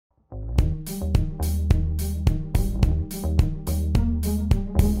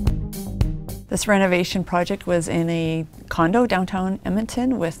This renovation project was in a condo downtown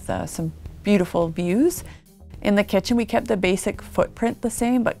Edmonton with some beautiful views. In the kitchen, we kept the basic footprint the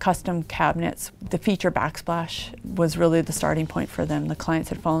same, but custom cabinets. The feature backsplash was really the starting point for them. The clients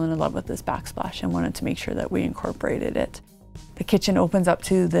had fallen in love with this backsplash and wanted to make sure that we incorporated it. The kitchen opens up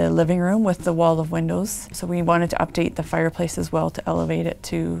to the living room with the wall of windows. So we wanted to update the fireplace as well to elevate it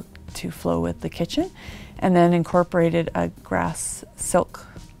to flow with the kitchen. And then incorporated a grass silk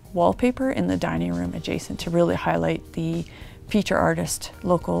wallpaper in the dining room adjacent to really highlight the feature artist,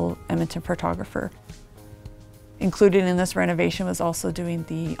 local Edmonton photographer. Included in this renovation was also doing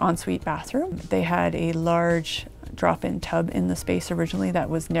the ensuite bathroom. They had a large drop-in tub in the space originally that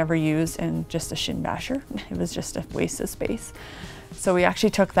was never used and just a shin basher. It was just a waste of space. So we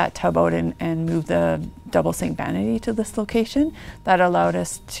actually took that tub out and moved the double sink vanity to this location. That allowed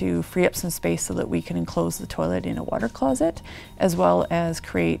us to free up some space so that we can enclose the toilet in a water closet, as well as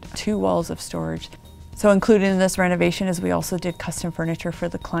create 2 walls of storage. So included in this renovation is we also did custom furniture for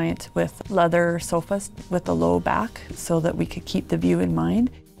the client with leather sofas with a low back so that we could keep the view in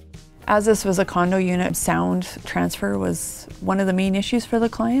mind. As this was a condo unit, sound transfer was one of the main issues for the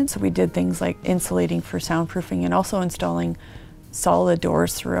client. So we did things like insulating for soundproofing and also installing solid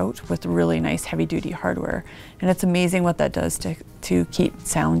doors throughout with really nice heavy-duty hardware. And it's amazing what that does to keep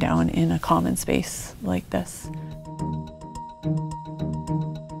sound down in a common space like this.